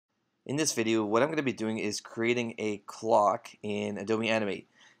In this video, what I'm going to be doing is creating a clock in Adobe Animate.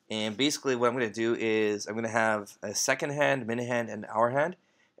 And basically what I'm going to do is I'm going to have a second hand, minute hand, and hour hand,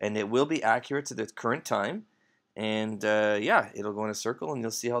 and it will be accurate to the current time. And yeah, it'll go in a circle and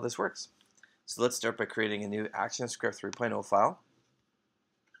you'll see how this works. So let's start by creating a new ActionScript 3.0 file.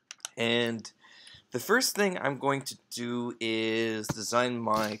 And the first thing I'm going to do is design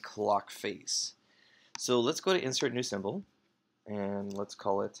my clock face. So let's go to Insert New Symbol, and let's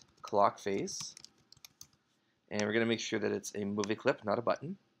call it Clock Face. And we're going to make sure that it's a movie clip, not a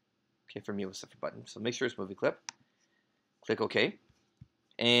button. Okay, for me it was a button, so make sure it's movie clip. Click OK.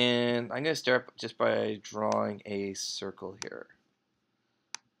 And I'm going to start just by drawing a circle here.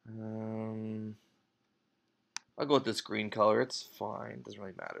 I'll go with this green color, it's fine, doesn't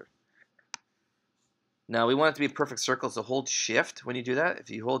really matter. Now we want it to be a perfect circle, so hold shift when you do that. If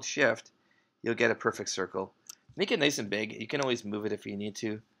you hold shift, you'll get a perfect circle. Make it nice and big. You can always move it if you need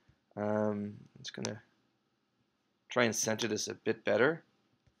to. I'm just going to try and center this a bit better.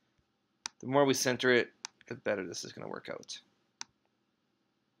 The more we center it, the better this is going to work out.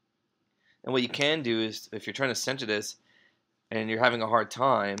 And what you can do is, if you're trying to center this and you're having a hard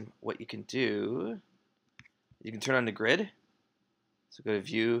time, what you can do, you can turn on the grid. So go to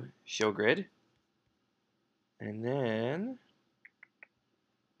View, Show Grid. And then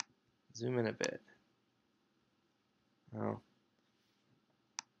zoom in a bit. Oh,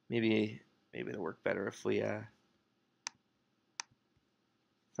 maybe it'll work better if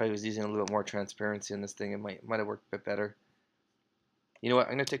I was using a little bit more transparency in this thing. It might have worked a bit better. You know what?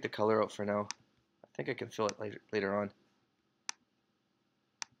 I'm gonna take the color out for now. I think I can fill it later on.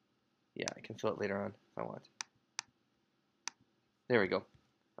 Yeah, I can fill it later on if I want. There we go.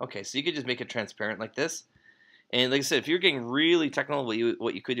 Okay, so you could just make it transparent like this. And like I said, if you're getting really technical, what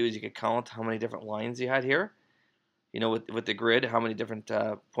you could do is you could count how many different lines you had here. You know, with the grid, how many different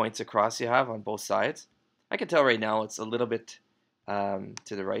points across you have on both sides. I can tell right now it's a little bit to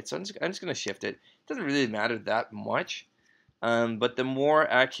the right, so I'm just going to shift it. It doesn't really matter that much, but the more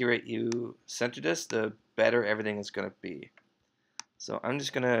accurate you center this, the better everything is going to be. So I'm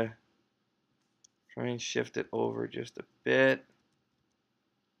just going to try and shift it over just a bit.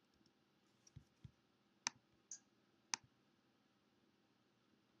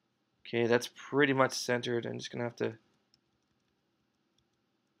 Okay, that's pretty much centered. I'm just going to have to...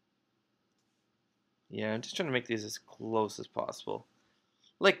 Yeah, I'm just trying to make these as close as possible.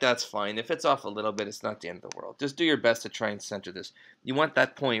 Like, that's fine. If it's off a little bit, it's not the end of the world. Just do your best to try and center this. You want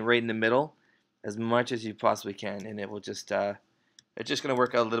that point right in the middle as much as you possibly can, and it will just, it's just going to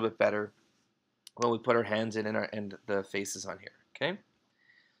work out a little bit better when we put our hands in and the faces on here, okay?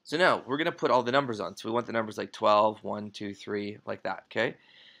 So now, we're going to put all the numbers on. So we want the numbers like 12, 1, 2, 3, like that, okay?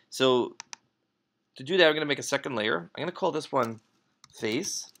 So to do that, we're going to make a second layer. I'm going to call this one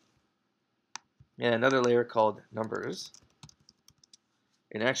Face, and another layer called Numbers.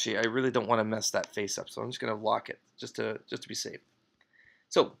 And actually, I really don't want to mess that face up, so I'm just going to lock it just to be safe.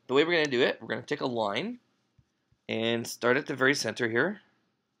 So the way we're going to do it, we're going to take a line and start at the very center here.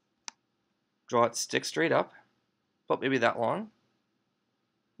 Draw it stick straight up, about maybe that long.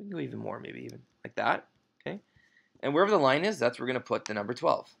 We can go even more, maybe even like that. Okay. And wherever the line is, that's where we're going to put the number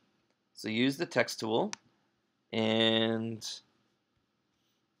 12. So use the text tool, and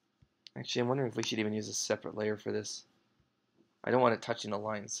actually I'm wondering if we should even use a separate layer for this. I don't want it touching the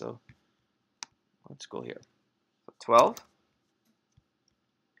line, so let's go here. 12.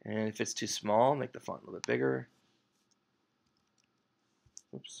 And if it's too small, make the font a little bit bigger.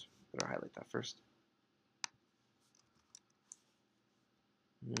 Oops, better highlight that first.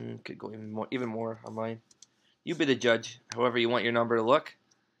 Could go even more on mine. You be the judge. However you want your number to look,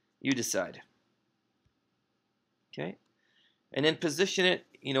 you decide. Okay, and then position it.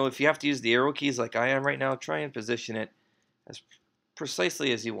 You know, if you have to use the arrow keys like I am right now, try and position it as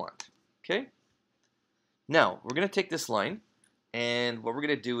precisely as you want. Okay. Now we're going to take this line, and what we're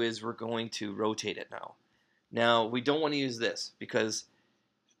going to do is we're going to rotate it now. Now we don't want to use this because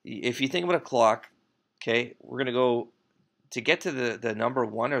if you think about a clock, okay, we're going to go to get to the number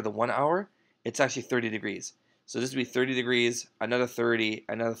 1 or the 1 hour. It's actually 30 degrees. So this would be 30 degrees, another 30,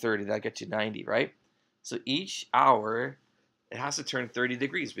 another 30. That gets you 90, right? So each hour, it has to turn 30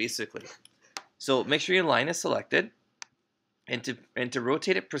 degrees, basically. So make sure your line is selected. And to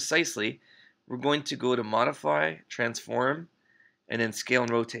rotate it precisely, we're going to go to Modify, Transform, and then Scale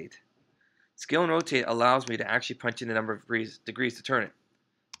and Rotate. Scale and Rotate allows me to actually punch in the number of degrees to turn it.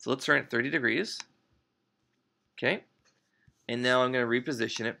 So let's turn it 30 degrees. Okay. And now I'm going to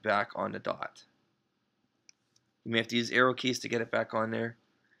reposition it back on the dot. You may have to use arrow keys to get it back on there.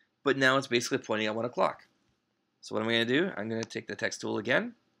 But now it's basically pointing at 1 o'clock. So what am I going to do? I'm going to take the text tool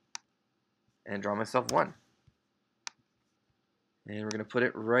again, and draw myself 1. And we're going to put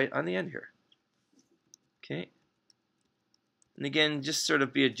it right on the end here. Okay. And again, just sort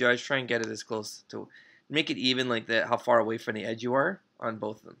of be a judge. Try and get it as close to, make it even like that, how far away from the edge you are on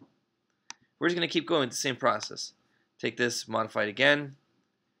both of them. We're just going to keep going with the same process. Take this, modify it again,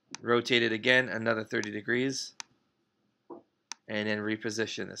 rotate it again, another 30 degrees, and then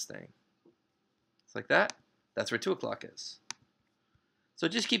reposition this thing. It's like that. That's where 2 o'clock is. So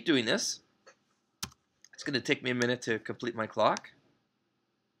just keep doing this. It's going to take me a minute to complete my clock.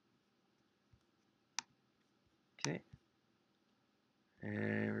 Okay.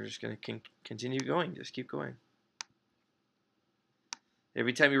 And we're just going to continue going. Just keep going.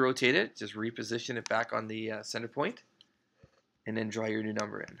 Every time you rotate it, just reposition it back on the center point, and then draw your new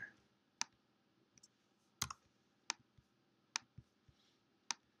number in.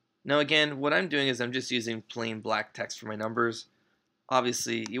 Now again, what I'm doing is I'm just using plain black text for my numbers.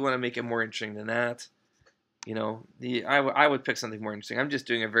 Obviously, you want to make it more interesting than that. You know, I would pick something more interesting. I'm just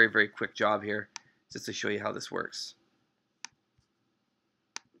doing a very, very quick job here just to show you how this works.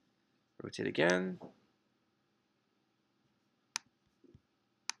 Rotate again.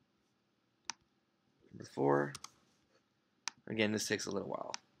 Number 4. Again, this takes a little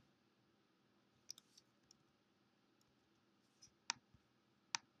while.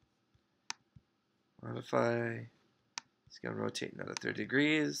 Modify. Just gonna rotate another 30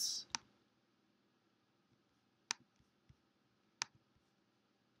 degrees.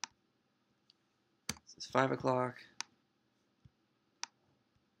 This is 5 o'clock.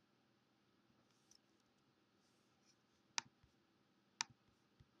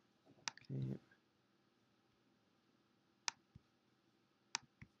 Okay.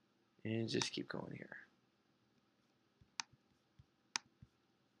 And just keep going here.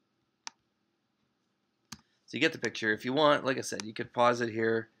 So you get the picture. If you want, like I said, you could pause it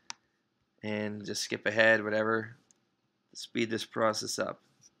here and just skip ahead, whatever. Speed this process up.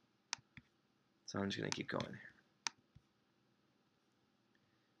 So I'm just going to keep going here.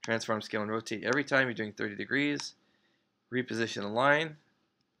 Transform, scale, and rotate. Every time you're doing 30 degrees, reposition the line,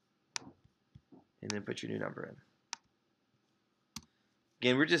 and then put your new number in.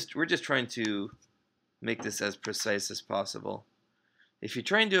 Again, we're just trying to make this as precise as possible. If you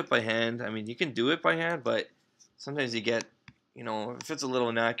try and do it by hand, I mean, you can do it by hand, but sometimes you get, you know, if it's a little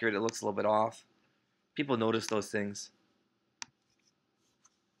inaccurate, it looks a little bit off. People notice those things.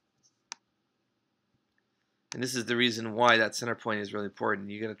 And this is the reason why that center point is really important.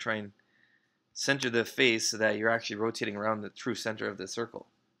 You're going to try and center the face so that you're actually rotating around the true center of the circle.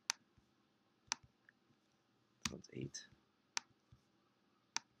 So it's 8.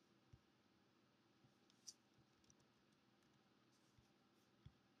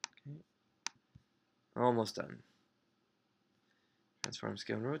 Okay. Almost done. Transform,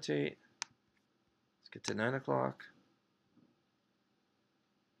 scale, and rotate. Let's get to 9 o'clock.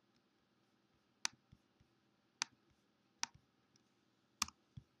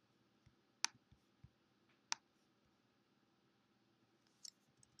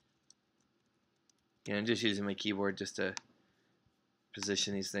 Yeah, I'm just using my keyboard just to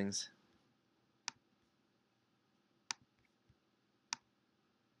position these things.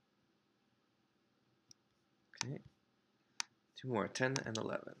 Okay. 2 more, 10 and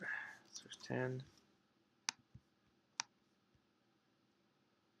 11. So there's 10.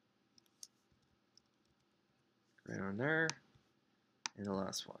 Right on there. And the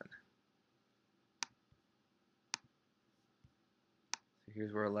last one. So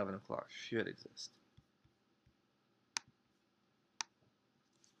here's where 11 o'clock should exist.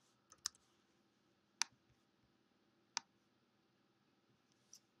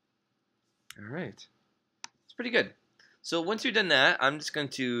 Alright. It's pretty good. So once you're done that, I'm just going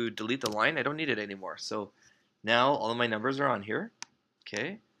to delete the line. I don't need it anymore. So now all of my numbers are on here.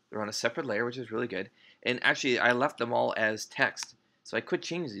 Okay. They're on a separate layer, which is really good. And actually, I left them all as text. So I could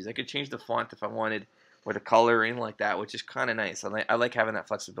change these. I could change the font if I wanted, or the color or anything like that, which is kind of nice. I like having that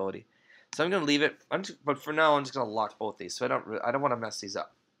flexibility. So I'm going to leave it. But for now, I'm just going to lock both these. So I don't want to mess these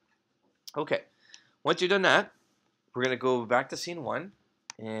up. Okay. Once you're done that, we're going to go back to scene 1.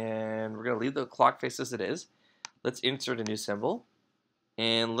 And we're going to leave the clock face as it is. Let's insert a new symbol.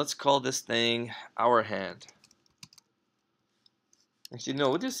 And let's call this thing hour hand. Actually, no,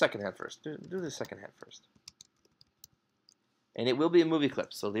 we'll do the second hand first. Do the second hand first. And it will be a movie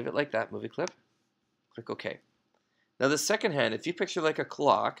clip. So leave it like that, movie clip. Click OK. Now the second hand, if you picture like a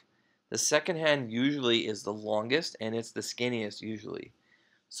clock, the second hand usually is the longest and it's the skinniest usually.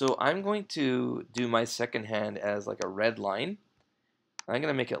 So I'm going to do my second hand as like a red line. I'm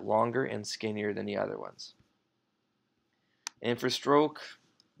going to make it longer and skinnier than the other ones. And for stroke,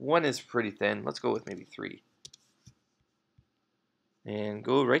 1 is pretty thin. Let's go with maybe 3. And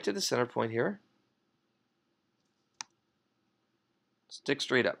go right to the center point here. Stick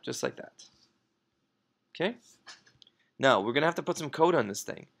straight up, just like that. Okay? Now, we're going to have to put some code on this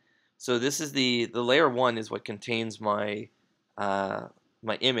thing. So this is the layer 1 is what contains my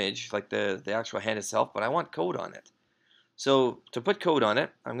my image, like the actual hand itself, but I want code on it. So to put code on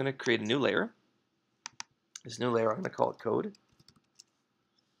it, I'm going to create a new layer. This new layer, I'm going to call it code.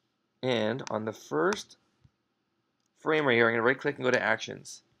 And on the first frame right here, I'm going to right click and go to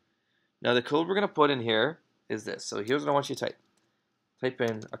actions. Now the code we're going to put in here is this. So here's what I want you to type. Type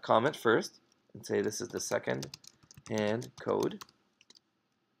in a comment first and say this is the second hand code.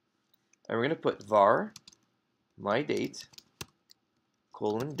 And we're going to put var my date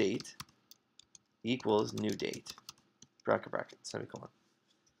colon date equals new date bracket semicolon.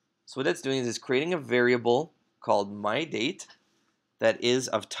 So what that's doing is it's creating a variable called my date that is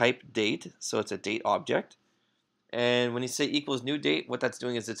of type date, so it's a date object. And when you say equals new date, what that's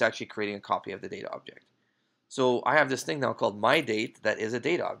doing is it's actually creating a copy of the date object. So I have this thing now called my date that is a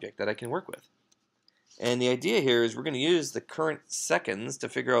date object that I can work with. And the idea here is we're going to use the current seconds to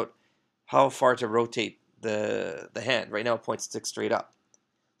figure out how far to rotate the hand. Right now it points 6 straight up.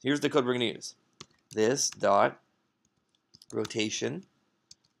 Here's the code we're going to use. This dot rotation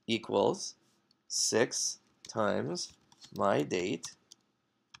equals 6 times my date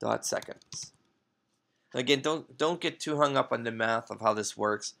dot seconds. Again, don't get too hung up on the math of how this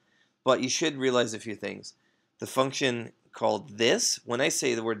works, but you should realize a few things. The function called this, when I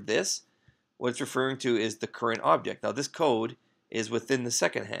say the word this, what it's referring to is the current object. Now this code is within the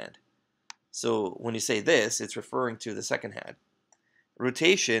second hand. So when you say this, it's referring to the second hand.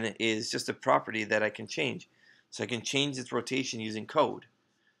 Rotation is just a property that I can change. So I can change its rotation using code.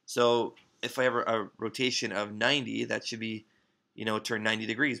 So if I have a rotation of 90, that should be, turn 90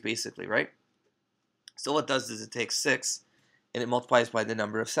 degrees basically, right? So what it does is it takes 6 and it multiplies by the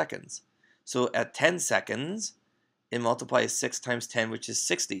number of seconds. So at 10 seconds, it multiplies 6 times 10, which is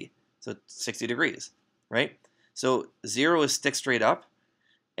 60. So 60 degrees, right? So 0 is stick straight up.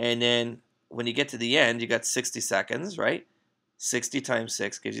 And then when you get to the end, you got 60 seconds, right? 60 times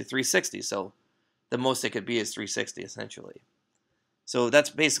 6 gives you 360. So the most it could be is 360 essentially. So that's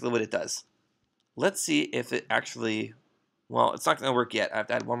basically what it does. Let's see if it actually, well, it's not going to work yet. I have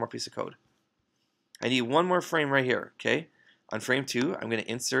to add one more piece of code. I need one more frame right here, okay? On frame 2, I'm going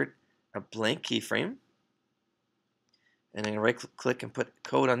to insert a blank keyframe. And I'm going to right click and put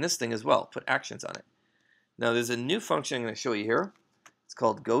code on this thing as well. Put actions on it. Now there's a new function I'm going to show you here. It's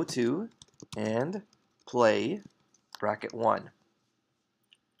called go to and play bracket 1.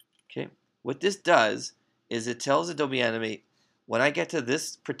 Okay. What this does is it tells Adobe Animate when I get to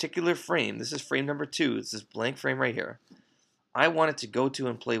this particular frame, this is frame number 2, it's this blank frame right here, I want it to go to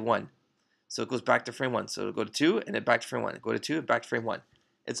and play 1. So it goes back to frame 1. So it'll go to 2 and then back to frame 1. Go to 2 and back to frame 1.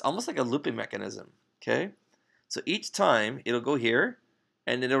 It's almost like a looping mechanism. Okay. So each time it'll go here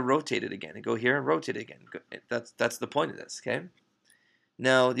and it'll rotate it again and go here and rotate it again. That's the point of this. Okay.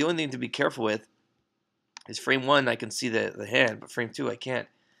 Now the only thing to be careful with is frame 1 I can see the hand, but frame 2 I can't.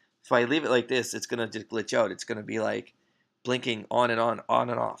 If I leave it like this, it's gonna just glitch out. It's gonna be like blinking on and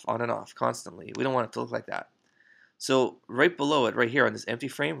off constantly. We don't want it to look like that. So right below it, right here on this empty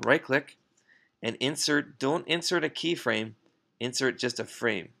frame, right click and insert. Don't insert a keyframe, insert just a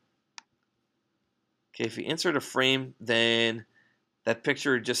frame. Okay, if you insert a frame, then that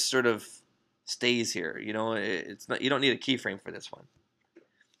picture just sort of stays here. It's not. You don't need a keyframe for this one.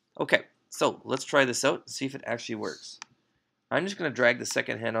 Okay, so let's try this out and see if it actually works. I'm just going to drag the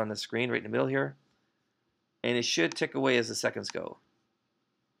second hand on the screen right in the middle here, and it should tick away as the seconds go.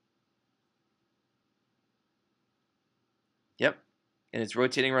 Yep, and it's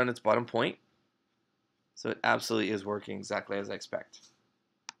rotating around its bottom point, so it absolutely is working exactly as I expect.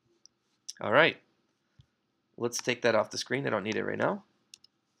 All right, let's take that off the screen. I don't need it right now.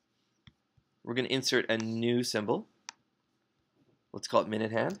 We're going to insert a new symbol. Let's call it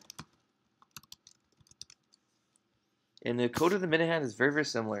minute hand. And the code of the minute hand is very, very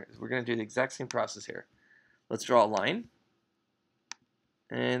similar. We're going to do the exact same process here. Let's draw a line.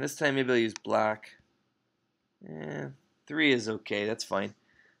 And this time maybe I'll use black. 3 is okay, that's fine.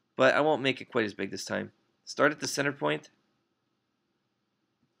 But I won't make it quite as big this time. Start at the center point.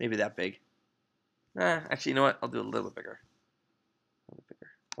 Maybe that big. Actually, you know what? I'll do a little bit bigger. A little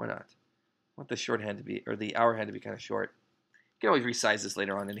bigger. Why not? I want the short hand to be, or the hour hand to be kind of short. You can always resize this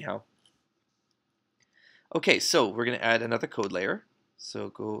later on anyhow. Okay, so we're going to add another code layer. So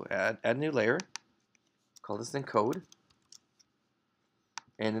go add a new layer. Call this thing code.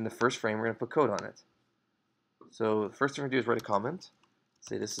 And in the first frame, we're going to put code on it. So the first thing we're going to do is write a comment.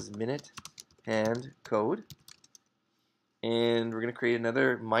 say this is minute hand code. And we're going to create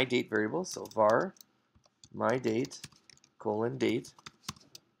another myDate variable. So var myDate colon date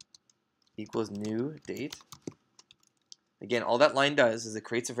equals new date. Again, all that line does is it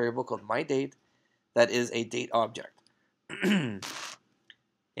creates a variable called myDate that is a date object.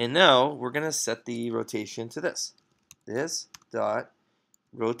 And now we're going to set the rotation to this. This dot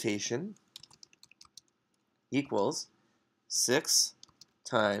rotation equals 6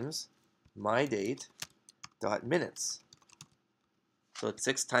 times myDate dot minutes. So it's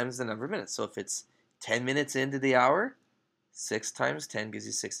 6 times the number of minutes. So if it's 10 minutes into the hour, 6 times 10 gives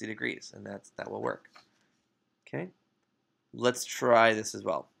you 60 degrees, and that will work. Okay, let's try this as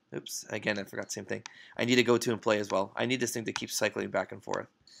well. Oops, again I forgot the same thing. I need to go to and play as well. I need this thing to keep cycling back and forth.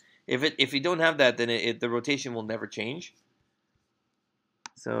 If you don't have that, then the rotation will never change.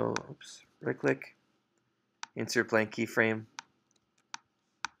 So, oops, right click, insert blank keyframe,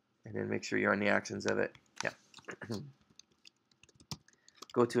 and then make sure you're on the actions of it. Yeah.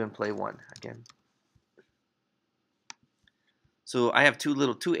 Go to and play 1 again. So I have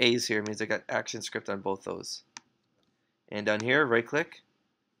two A's here, means I got ActionScript on both those. And down here, right click,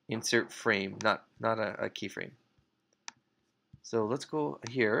 insert frame, not a keyframe. So let's go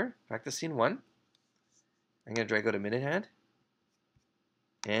here, back to scene 1. I'm going to drag out a minute hand,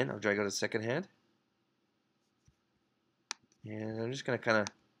 and I'll drag out a second hand. And I'm just going to kind of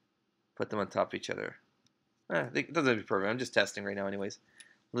put them on top of each other. It doesn't have to be perfect. I'm just testing right now anyways.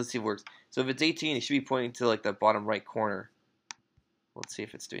 Let's see if it works. So if it's 18, it should be pointing to like the bottom right corner. Let's see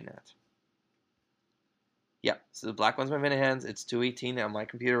if it's doing that. Yeah, so the black one's my minute hands. It's 2:18 on my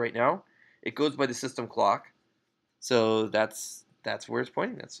computer right now. It goes by the system clock. So that's where it's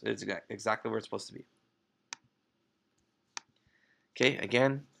pointing. It's exactly where it's supposed to be. Okay,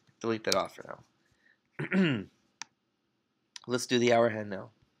 again, delete that off for now. Let's do the hour hand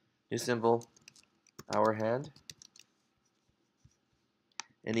now. New symbol, hour hand.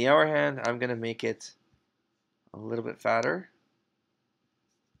 In the hour hand, I'm going to make it a little bit fatter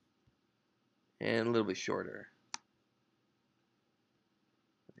and a little bit shorter.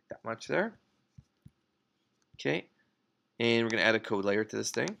 Like that much there. Okay, and we're going to add a code layer to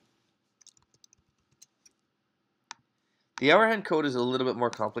this thing. The hour hand code is a little bit more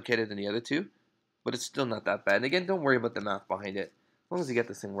complicated than the other two, but it's still not that bad. And again, don't worry about the math behind it. As long as you get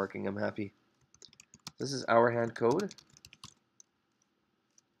this thing working, I'm happy. This is hour hand code.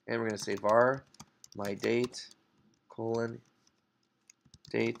 And we're going to say var myDate colon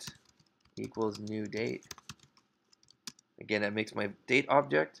date equals new date. Again, that makes my date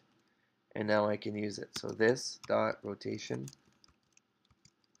object, and now I can use it. So this dot rotation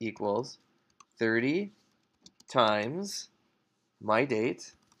equals 30 times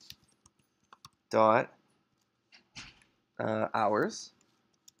myDate dot hours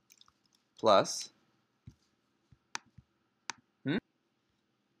plus.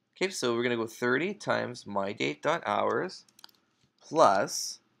 Okay, so we're going to go 30 times myDate dot hours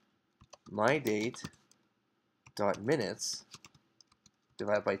plus myDate dot minutes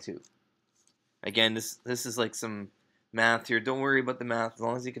divided by 2. Again, this is like some math here. Don't worry about the math. As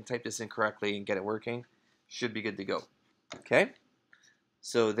long as you can type this in correctly and get it working, should be good to go. Okay,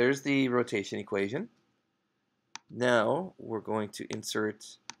 so there's the rotation equation. Now we're going to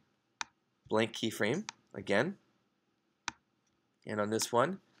insert blank keyframe again. And on this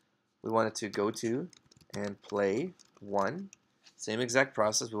one, we want it to go to and play 1. Same exact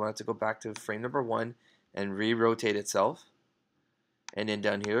process. We want it to go back to frame number 1 and re-rotate itself. And then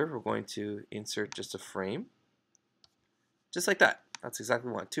down here, we're going to insert just a frame. Just like that. That's exactly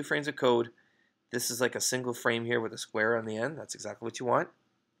what we want. 2 frames of code. This is like a single frame here with a square on the end. That's exactly what you want.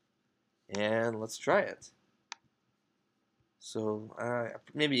 And let's try it. So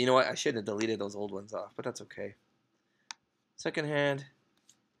maybe, you know what, I should have deleted those old ones off, but that's okay. Second hand,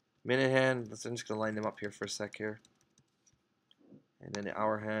 minute hand. I'm just going to line them up here for a sec here. And then the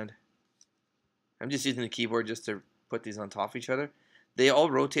hour hand. I'm just using the keyboard just to put these on top of each other. They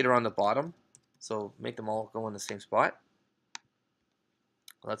all rotate around the bottom, so make them all go in the same spot.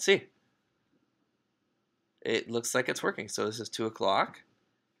 Let's see. It looks like it's working. So this is 2 o'clock,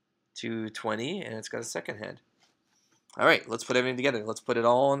 2:20, and it's got a second hand. All right, let's put everything together. Let's put it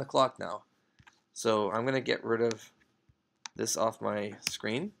all on the clock now. So I'm going to get rid of this off my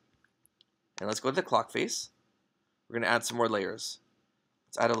screen. And let's go to the clock face. We're going to add some more layers.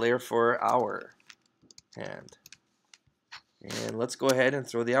 Let's add a layer for hour hand. And let's go ahead and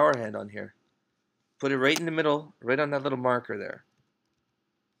throw the hour hand on here. Put it right in the middle, right on that little marker there.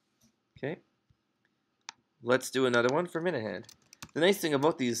 Okay. Let's do another one for minute hand. The nice thing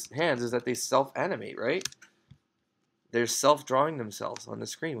about these hands is that they self-animate, right? they're self-drawing themselves on the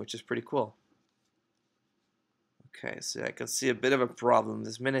screen, which is pretty cool. Okay, so I can see a bit of a problem.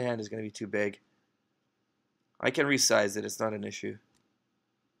 This minute hand is going to be too big. I can resize it, it's not an issue.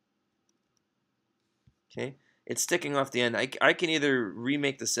 Okay, it's sticking off the end. I can either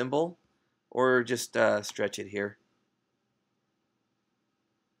remake the symbol or just stretch it here.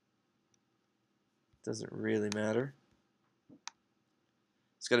 Doesn't really matter.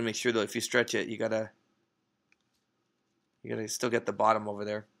 Just got to make sure though, if you stretch it, you gotta still get the bottom over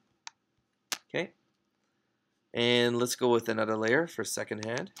there. Okay, and let's go with another layer for second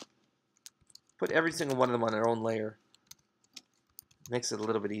hand. Put every single one of them on their own layer. Makes it a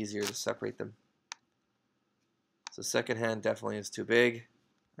little bit easier to separate them. So second hand definitely is too big.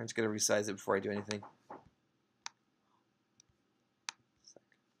 I'm just going to resize it before I do anything.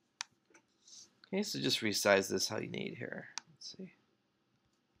 Okay, so just resize this how you need here. Let's see.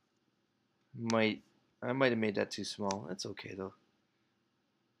 I might have made that too small. That's okay though.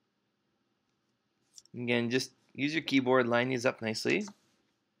 Again, just use your keyboard, line these up nicely.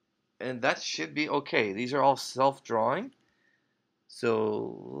 And that should be okay. These are all self-drawing.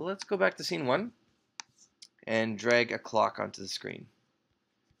 So let's go back to scene 1 and drag a clock onto the screen.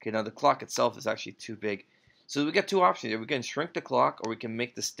 Okay, now the clock itself is actually too big. So we got two options here. We can shrink the clock or we can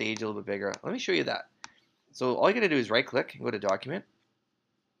make the stage a little bit bigger. Let me show you that. So all you gotta do is right click and go to document.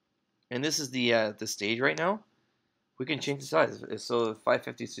 And this is the stage right now. We can change the size. So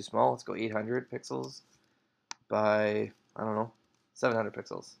 550 is too small. Let's go 800 pixels by, I don't know, 700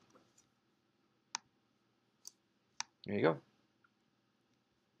 pixels. There you go.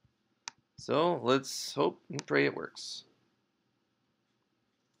 So let's hope and pray it works.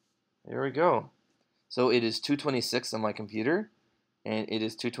 There we go. So it is 226 on my computer, and it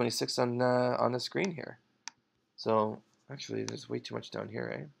is 226 on the screen here. So actually, there's way too much down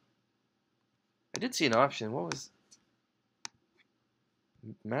here, eh? I did see an option. What was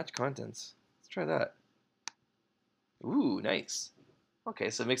match contents? Let's try that. Ooh, nice.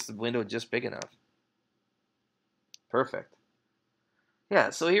 Okay, so it makes the window just big enough. Perfect.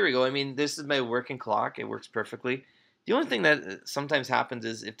 Yeah, so here we go. I mean, this is my working clock. It works perfectly. The only thing that sometimes happens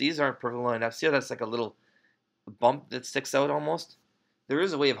is if these aren't perfectly lined up, see how that's like a little bump that sticks out almost? There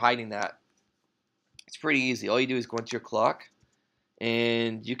is a way of hiding that. It's pretty easy. All you do is go into your clock,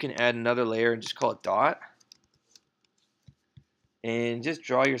 and you can add another layer and just call it dot. And just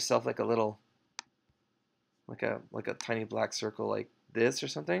draw yourself like a little, like a tiny black circle like this or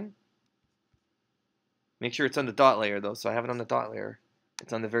something. Make sure it's on the dot layer though, so I have it on the dot layer.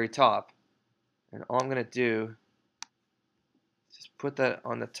 It's on the very top. And all I'm going to do is just put that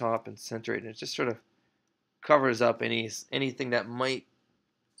on the top and center it. And it just sort of covers up anything that might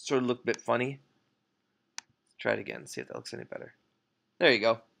sort of look a bit funny. Let's try it again, see if that looks any better. There you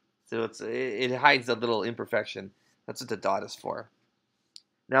go. So it hides a little imperfection. That's what the dot is for.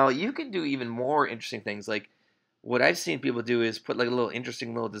 Now you can do even more interesting things. Like what I've seen people do is put like a little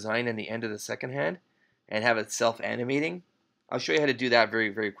interesting little design in the end of the second hand and have it self-animating. I'll show you how to do that very,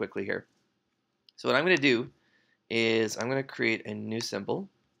 very quickly here. So what I'm going to do is I'm going to create a new symbol.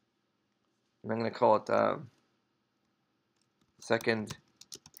 And I'm going to call it second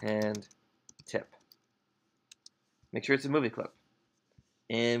hand tip. Make sure it's a movie clip.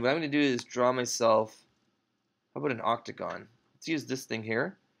 And what I'm going to do is draw myself, how about an octagon? Let's use this thing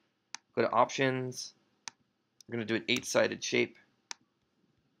here. Go to options. We're going to do an 8-sided shape.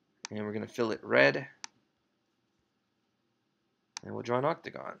 And we're going to fill it red. And we'll draw an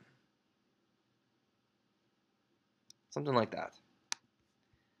octagon. Something like that.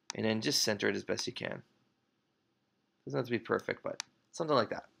 And then just center it as best you can. Doesn't have to be perfect, but something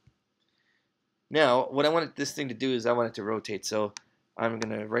like that. Now, what I want this thing to do is I want it to rotate. So I'm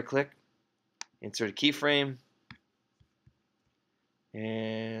going to right click, insert a keyframe,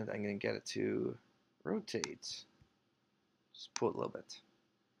 and I'm going to get it to rotate. Just pull it a little bit.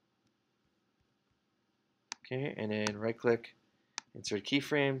 Okay, and then right click, insert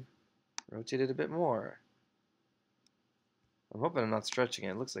keyframe, rotate it a bit more. I'm hoping I'm not stretching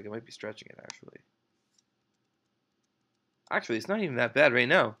it. It looks like it might be stretching it actually. Actually, it's not even that bad right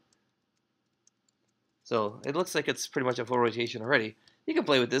now. So it looks like it's pretty much a full rotation already. You can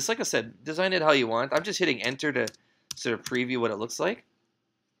play with this. Like I said, design it how you want. I'm just hitting enter to sort of preview what it looks like.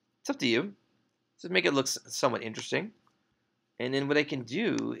 It's up to you. Just make it look somewhat interesting. And then what I can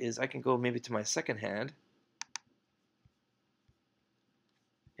do is I can go maybe to my second hand.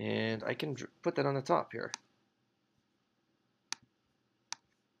 And I can put that on the top here.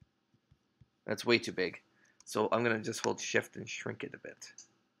 That's way too big. So I'm going to just hold shift and shrink it a bit.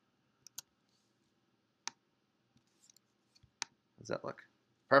 Does that look?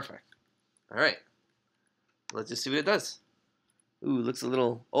 Perfect. All right. let's just see what it does. Ooh, looks a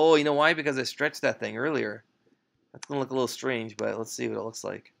little... Oh, you know why? Because I stretched that thing earlier. That's going to look a little strange, but let's see what it looks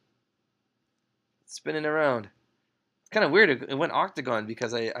like. It's spinning around. It's kind of weird. It went octagon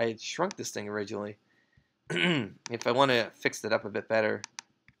because I had shrunk this thing originally. If I want to fix it up a bit better,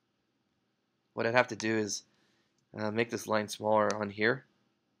 what I'd have to do is make this line smaller on here.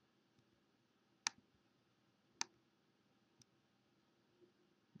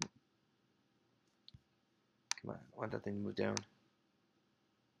 Come on, I want that thing to move down.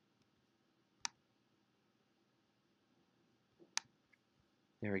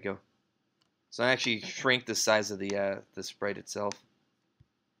 There we go. So I actually shrank the size of the sprite itself.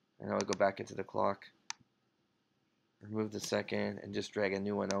 And now I'll go back into the clock. Remove the second and just drag a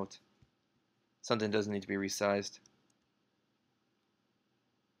new one out. Something doesn't need to be resized.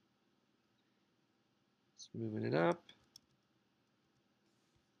 Just moving it up.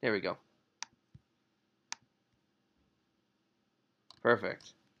 There we go.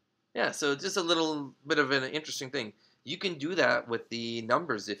 Perfect. Yeah, so just a little bit of an interesting thing. You can do that with the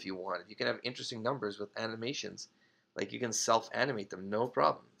numbers if you want. You can have interesting numbers with animations. Like you can self-animate them, no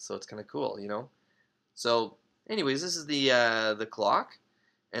problem. So it's kind of cool, you know? So anyways, this is the clock.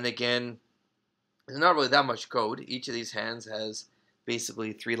 And again, there's not really that much code. Each of these hands has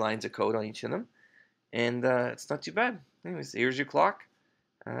basically 3 lines of code on each of them. And it's not too bad. Anyways, here's your clock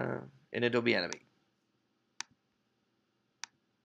in Adobe Animate.